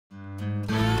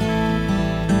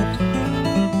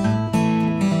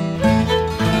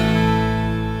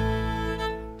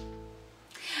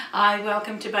Hi,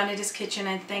 welcome to Bonita's Kitchen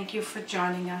and thank you for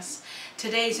joining us.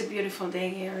 Today is a beautiful day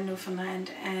here in Newfoundland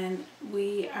and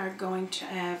we are going to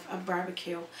have a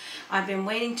barbecue. I've been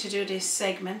waiting to do this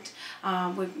segment.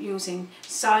 We're using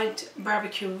side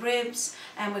barbecue ribs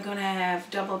and we're going to have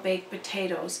double baked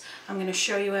potatoes. I'm going to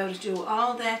show you how to do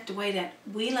all that the way that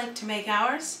we like to make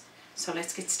ours. So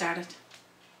let's get started.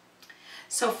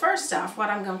 So first off, what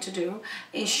I'm going to do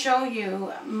is show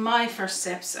you my first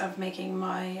steps of making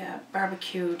my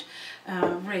barbecued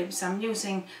ribs. I'm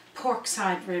using pork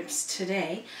side ribs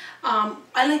today. I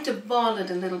like to boil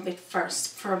it a little bit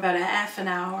first for about a half an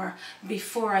hour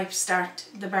before I start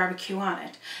the barbecue on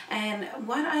it. And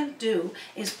what I'll do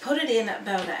is put it in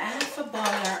about a half a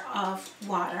boiler of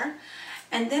water,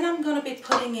 and then I'm going to be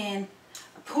putting in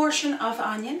a portion of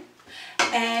onion,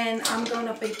 and I'm going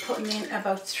to be putting in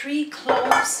about 3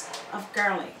 cloves of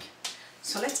garlic.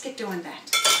 So let's get doing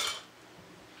that.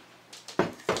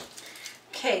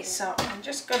 Okay, so I'm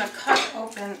just going to cut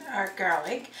open our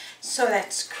garlic. So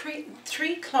that's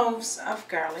 3 cloves of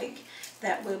garlic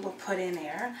that we will put in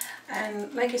here.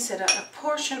 And like I said, a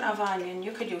portion of onion.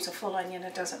 You could use a full onion,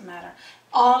 it doesn't matter.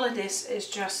 All of this is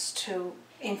just to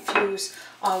infuse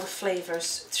all the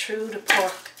flavors through the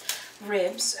pork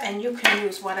ribs, and you can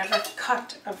use whatever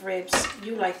cut of ribs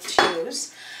you like to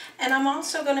use. And I'm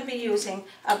also going to be using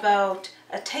about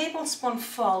a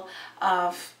tablespoonful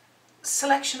of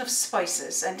selection of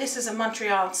spices, and this is a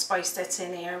Montreal spice that's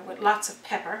in here with lots of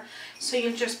pepper. So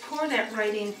you'll just pour that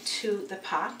right into the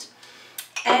pot,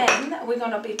 and we're going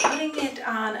to be putting it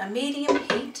on a medium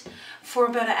heat for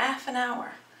about a half an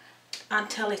hour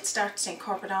until it starts to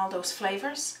incorporate all those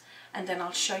flavors. And then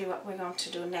I'll show you what we're going to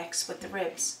do next with the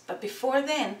ribs. But before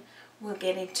then, we'll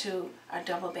get into our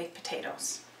double baked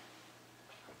potatoes.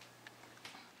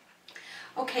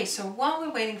 Okay, so while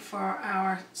we're waiting for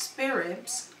our spare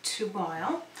ribs to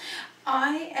boil,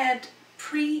 I had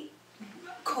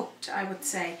pre-cooked, I would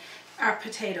say, our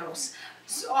potatoes.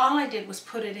 So all I did was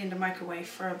put it in the microwave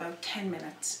for about 10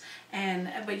 minutes.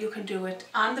 But you can do it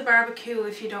on the barbecue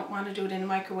if you don't want to do it in the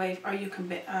microwave, or you can,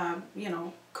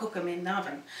 cook them in the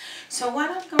oven. So what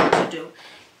I'm going to do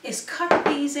is cut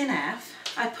these in half.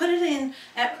 I put it in,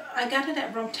 I got it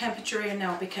at room temperature here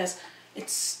now because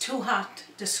it's too hot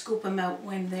to scoop them out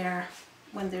when they're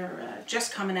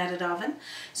just coming out of the oven.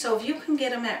 So if you can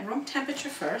get them at room temperature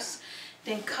first,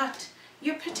 then cut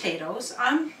your potatoes.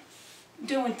 I'm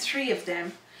doing 3 of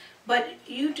them, but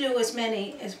you do as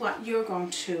many as what you're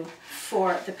going to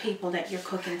for the people that you're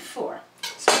cooking for.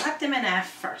 So cut them in half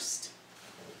first.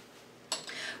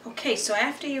 Okay, so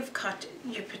after you've cut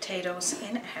your potatoes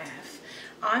in half,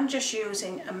 I'm just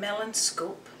using a melon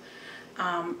scoop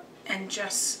and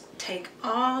just take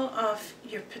all of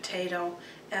your potato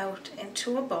out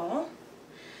into a bowl.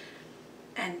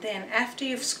 And then after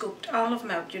you've scooped all of them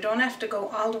out, you don't have to go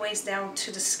all the way down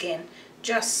to the skin,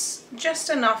 just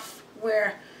enough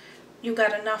where you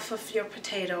got enough of your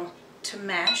potato to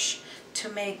mash to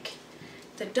make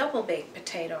the double baked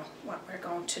potato, what we're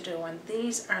going to do. And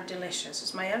these are delicious.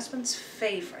 It's my husband's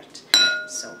favorite,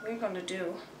 so we're going to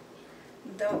do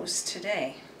those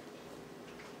today.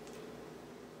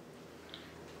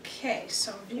 Okay,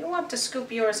 so if you want to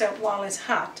scoop yours out while it's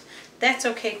hot, that's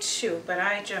okay too, but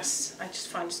I just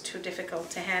find it's too difficult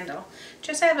to handle.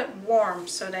 Just have it warm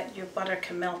so that your butter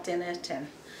can melt in it, and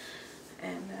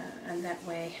that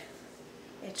way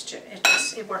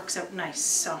it works out nice.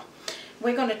 So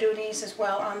we're going to do these as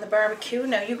well on the barbecue.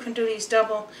 Now you can do these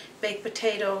double baked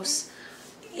potatoes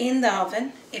in the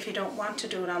oven if you don't want to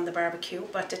do it on the barbecue,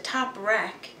 but the top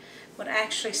rack would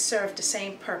actually serve the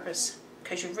same purpose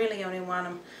because you really only want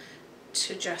them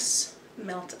to just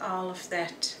melt all of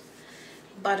that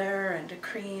butter and the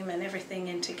cream and everything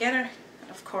in together, and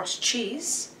of course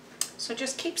cheese. So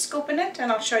just keep scooping it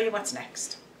and I'll show you what's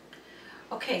next.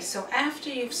 Okay, so after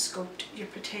you've scooped your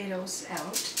potatoes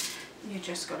out, you're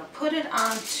just going to put it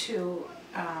onto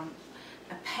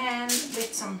a pan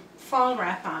with some foil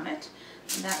wrap on it,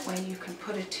 and that way you can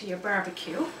put it to your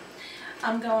barbecue.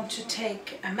 I'm going to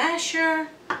take a masher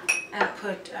and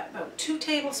put about 2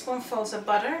 tablespoonfuls of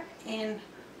butter in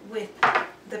with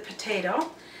the potato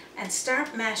and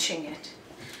start mashing it.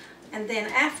 And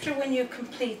then after, when you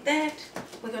complete that,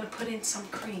 we're going to put in some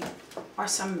cream or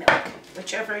some milk,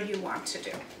 whichever you want to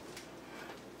do.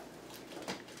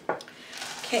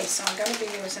 Okay, so I'm going to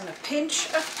be using a pinch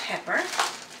of pepper.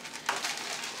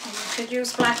 And you could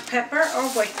use black pepper or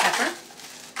white pepper.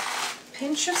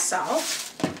 Pinch of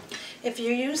salt. If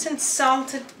you're using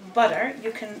salted butter,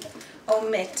 you can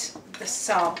omit the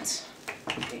salt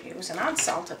If you're using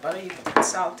unsalted butter, you can put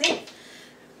salt in.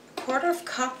 1/4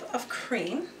 cup of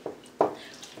cream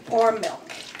or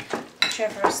milk,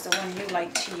 whichever is the one you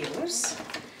like to use.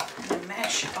 And then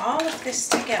mash all of this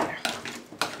together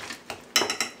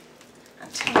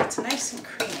until it's nice and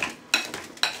creamy.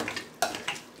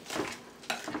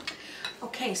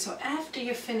 Okay, so after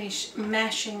you finish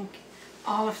mashing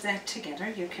all of that together,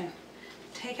 you can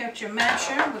take out your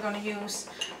masher. We're going to use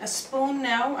a spoon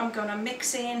now. I'm going to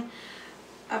mix in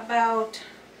about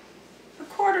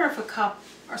 1/4 cup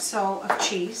or so of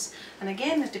cheese. And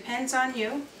again, it depends on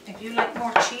you. If you like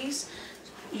more cheese,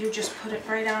 you just put it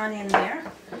right on in there.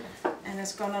 And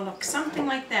it's going to look something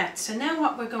like that. So now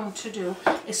what we're going to do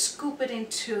is scoop it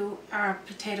into our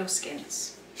potato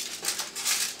skins.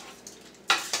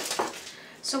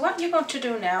 So what you're going to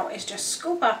do now is just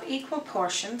scoop up equal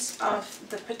portions of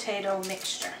the potato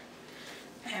mixture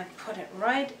and put it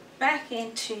right back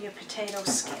into your potato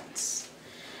skins.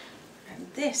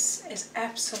 And this is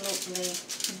absolutely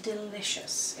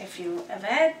delicious. If you have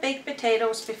had baked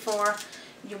potatoes before,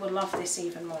 you will love this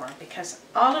even more because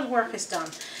all the work is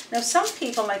done. Now some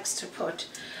people likes to put,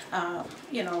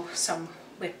 you know, some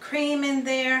whipped cream in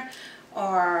there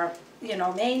or, you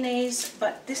know, mayonnaise,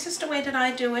 but this is the way that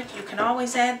I do it. You can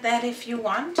always add that if you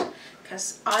want,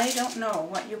 because I don't know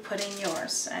what you put in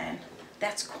yours, and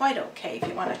that's quite okay if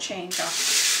you want to change up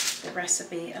the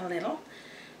recipe a little.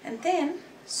 And then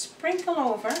sprinkle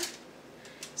over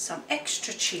some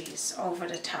extra cheese over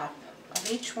the top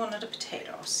of each one of the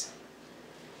potatoes.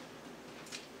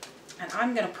 And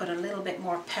I'm going to put a little bit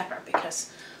more pepper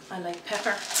because I like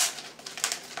pepper.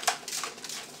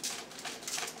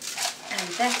 And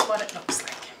that's what it looks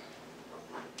like.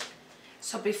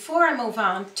 So before I move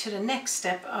on to the next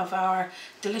step of our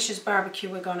delicious barbecue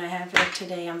we're going to have here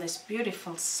today on this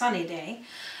beautiful sunny day,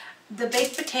 the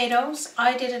baked potatoes,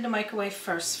 I did in the microwave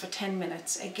first for 10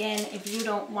 minutes. Again, if you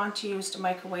don't want to use the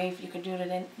microwave, you can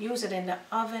use it in the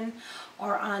oven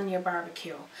or on your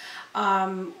barbecue.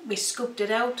 We scooped it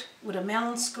out with a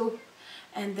melon scoop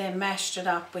and then mashed it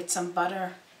up with some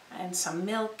butter and some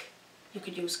milk. You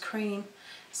could use cream,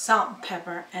 salt and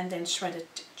pepper, and then shredded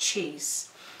cheese.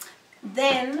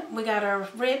 Then we got our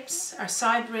ribs, our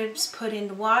side ribs, put in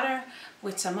the water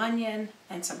with some onion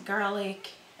and some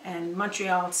garlic and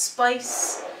Montreal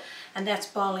spice, and that's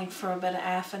boiling for about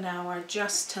 ½ an hour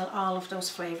just till all of those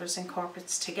flavors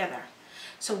incorporates together.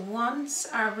 So once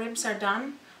our ribs are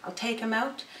done, I'll take them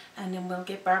out and then we'll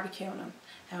get barbecuing them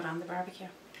out on the barbecue.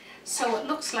 So it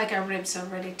looks like our ribs are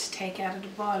ready to take out of the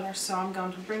boiler, so I'm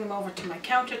going to bring them over to my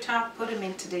countertop, put them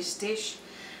into this dish,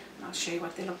 and I'll show you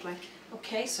what they look like.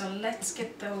 Okay, so let's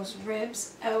get those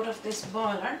ribs out of this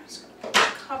boiler. So I'm going to put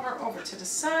the cover over to the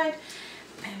side,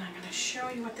 and I'm going to show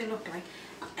you what they look like.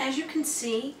 As you can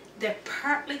see, they're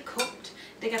partly cooked.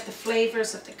 They got the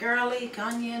flavors of the garlic,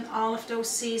 onion, all of those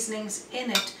seasonings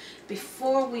in it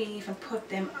before we even put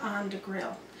them on the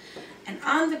grill. And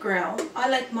on the grill, I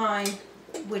like mine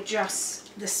with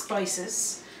just the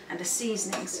spices and the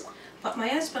seasonings, but my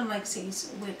husband likes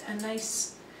these with a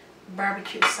nice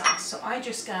barbecue sauce. So I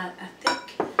just got a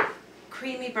thick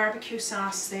creamy barbecue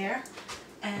sauce there,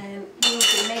 and we'll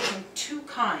be making 2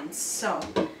 kinds. So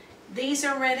these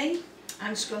are ready.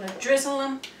 I'm just going to drizzle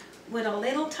them with a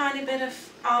little tiny bit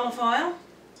of olive oil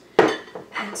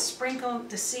and sprinkle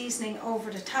the seasoning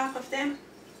over the top of them.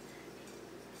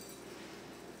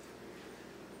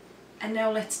 And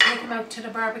now let's take them out to the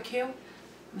barbecue. I'm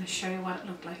going to show you what it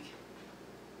looked like.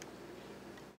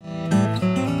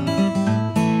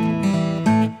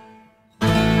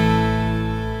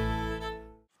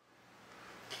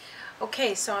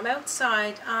 Okay, so I'm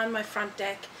outside on my front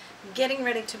deck getting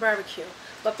ready to barbecue.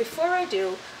 But before I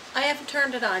do, I haven't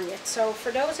turned it on yet. So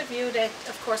for those of you that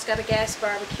of course got a gas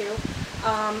barbecue,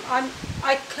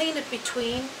 I clean it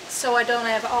between so I don't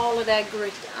have all of that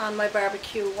grit on my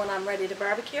barbecue when I'm ready to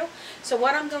barbecue. So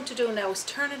what I'm going to do now is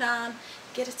turn it on,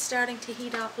 get it starting to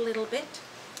heat up a little bit,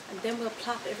 and then we'll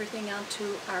plop everything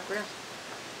onto our grill.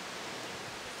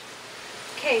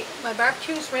 Okay, my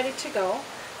barbecue is ready to go.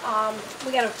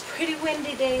 We got a pretty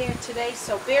windy day here today,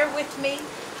 so bear with me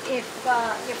if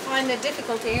you find it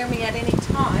difficult to hear me at any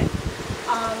time.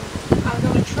 I'm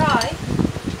going to try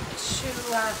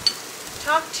to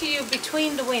talk to you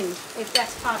between the wind, if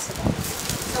that's possible.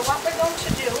 So what we're going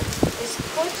to do is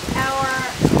put our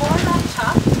corn on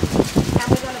top, and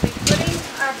we're going to be putting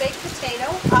our baked potato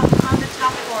up on the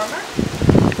top warmer.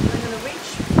 We're going to reach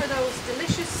for those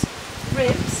delicious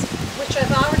ribs, which I've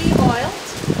already oiled,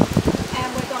 and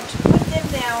we're going to put them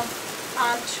down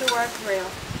onto our grill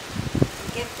and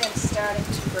get them starting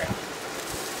to grill.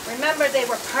 Remember, they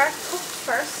were part cooked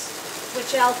first,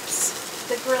 which helps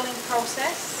the grilling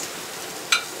process.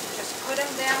 Just put them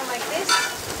down like this.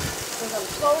 We're going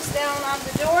to close down on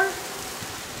the door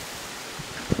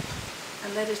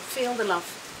and let it feel the love.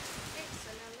 Okay,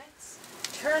 so now let's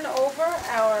turn over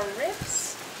our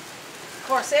ribs. Of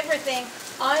course, everything,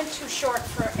 I'm too short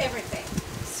for everything.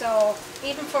 So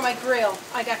even for my grill,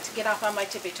 I got to get up on my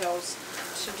tippy toes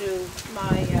to do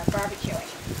my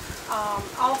barbecuing.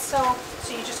 Also,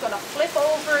 so you're just going to flip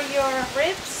over your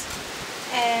ribs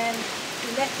and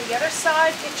let the other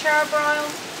side get charbroiled.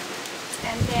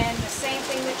 And then the same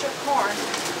thing with your corn.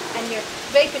 And your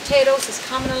baked potatoes is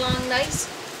coming along nice.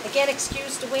 Again,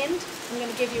 excuse the wind. I'm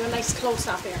going to give you a nice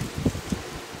close-up here.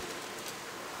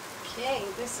 Okay,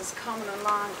 this is coming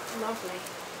along lovely.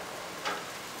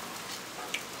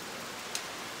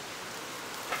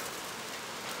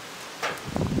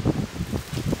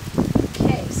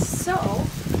 Okay, so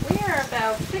we are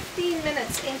about 15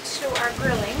 minutes into our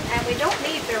grilling and we don't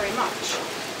need very much.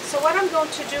 So what I'm going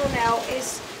to do now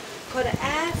is put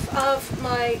half of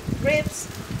my ribs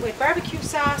with barbecue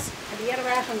sauce and the other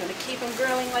half I'm going to keep them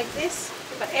grilling like this.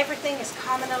 But everything is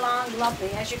coming along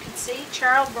lovely. As you can see,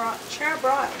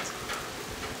 charbroiled.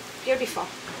 Beautiful.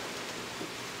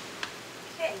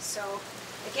 Okay, so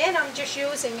again I'm just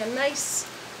using a nice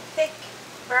thick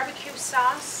barbecue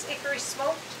sauce, hickory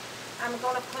smoked. I'm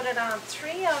going to put it on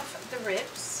 3 of the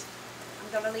ribs.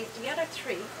 I'm going to leave the other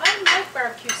 3. I like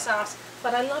barbecue sauce,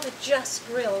 but I love it just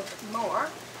grilled more.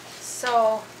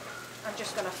 So I'm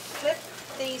just going to flip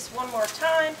these one more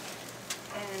time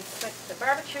and flip the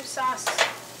barbecue sauce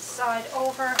side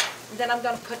over. And then I'm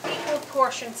going to put equal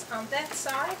portions on that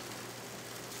side.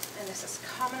 And this is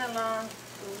coming along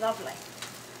lovely.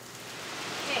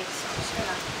 Okay, so I'm just going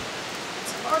to put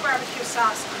some more barbecue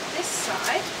sauce on this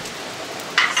side.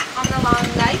 It's coming along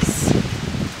nice.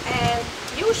 And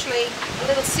usually, a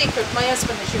little secret, my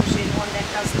husband is usually the one that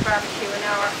does the barbecue in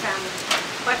our family.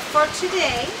 But for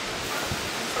today,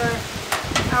 for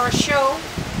our show,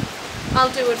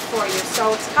 I'll do it for you.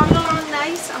 So it's coming along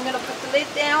nice. I'm going to put the lid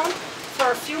down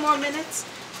for a few more minutes.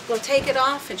 We'll take it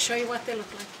off and show you what they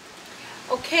look like.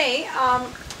 Okay, I'm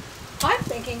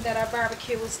thinking that our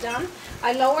barbecue is done.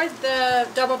 I lowered the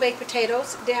double baked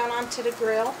potatoes down onto the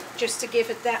grill just to give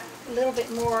it that little bit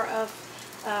more of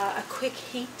a quick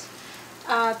heat.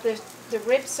 The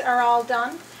ribs are all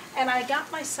done. And I got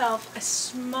myself a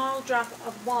small drop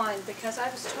of wine because I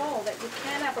was told that you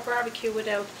can't have a barbecue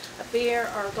without a beer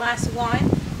or a glass of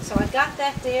wine. So I got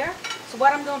that there. So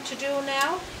what I'm going to do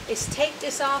now is take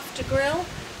this off the grill,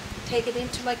 take it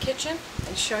into my kitchen,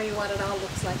 and show you what it all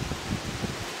looks like.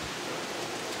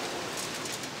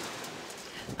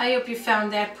 I hope you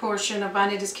found that portion of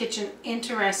Bonita's kitchen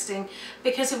interesting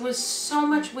because it was so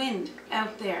much wind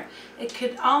out there. It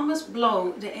could almost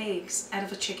blow the eggs out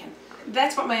of a chicken.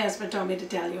 That's what my husband told me to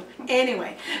tell you.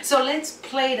 Anyway, so let's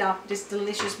plate up this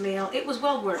delicious meal. It was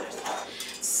well worth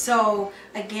it. So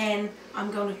again,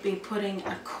 I'm going to be putting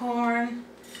a corn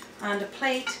on the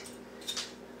plate.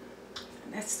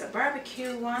 That's the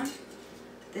barbecue one.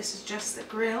 This is just the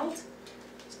grilled.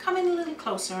 It's coming a little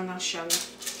closer and I'll show you.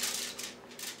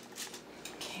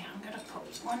 Okay, I'm going to put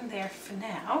one there for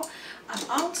now. I'm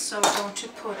also going to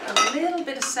put a little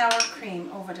bit of sour cream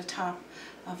over the top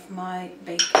of my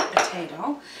baked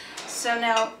potato. So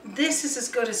now this is as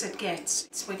good as it gets.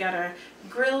 So we got our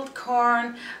grilled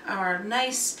corn, our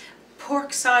nice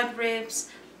pork side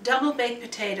ribs, double baked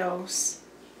potatoes.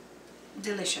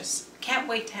 Delicious. Can't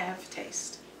wait to have a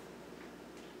taste.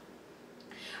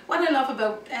 What I love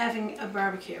about having a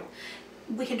barbecue,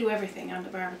 we can do everything on the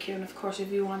barbecue, and of course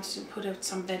if you want to put out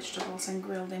some vegetables and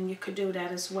grill them, you could do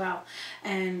that as well,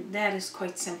 and that is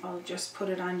quite simple. Just put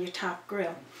it on your top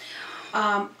grill.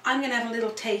 I'm going to have a little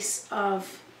taste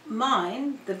of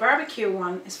mine. The barbecue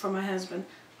one is for my husband.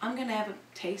 I'm going to have a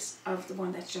taste of the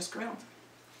one that's just grilled.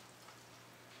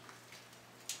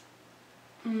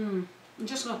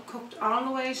 Just cooked all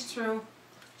the way through,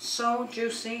 so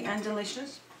juicy and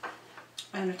delicious.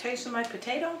 And a taste of my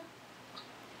potato.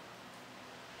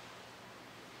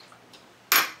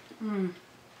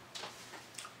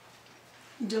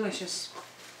 Delicious.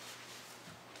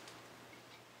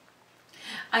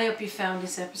 I hope you found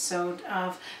this episode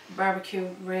of barbecue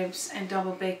ribs and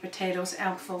double baked potatoes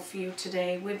helpful for you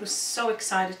today. We were so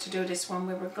excited to do this one.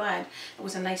 We were glad. It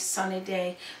was a nice sunny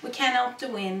day. We can't help the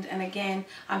wind, and again,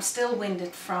 I'm still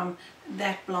winded from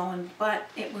that blowing, but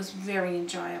it was very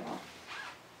enjoyable.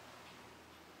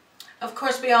 Of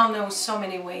course, we all know so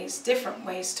many ways, different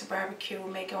ways to barbecue,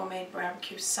 make homemade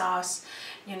barbecue sauce,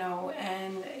 you know,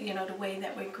 and, you know, the way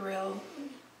that we grill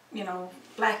you know,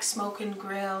 black smoking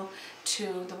grill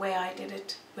to the way I did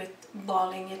it with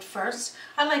balling it first.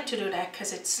 I like to do that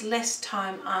because it's less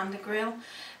time on the grill.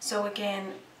 So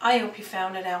again, I hope you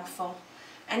found it helpful.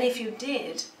 And if you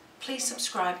did, please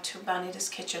subscribe to Bonita's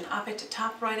Kitchen. Up at the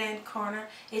top right hand corner,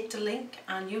 hit the link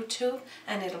on YouTube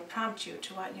and it'll prompt you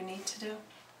to what you need to do.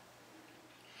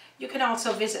 You can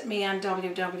also visit me on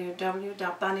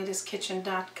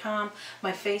www.bonitaskitchen.com,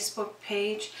 my Facebook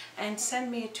page, and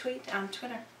send me a tweet on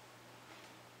Twitter.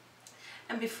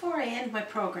 And before I end my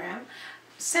program,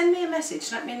 send me a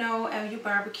message. Let me know how you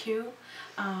barbecue,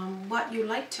 what you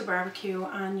like to barbecue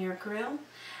on your grill.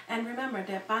 And remember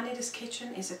that Bonita's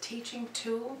Kitchen is a teaching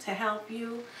tool to help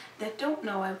you that don't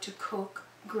know how to cook,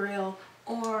 grill,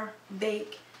 or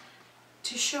bake,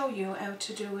 to show you how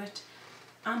to do it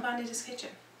on Bonita's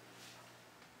Kitchen.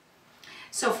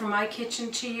 So from my kitchen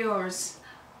to yours,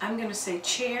 I'm going to say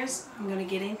cheers. I'm going to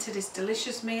get into this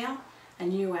delicious meal,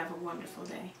 and you have a wonderful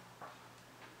day.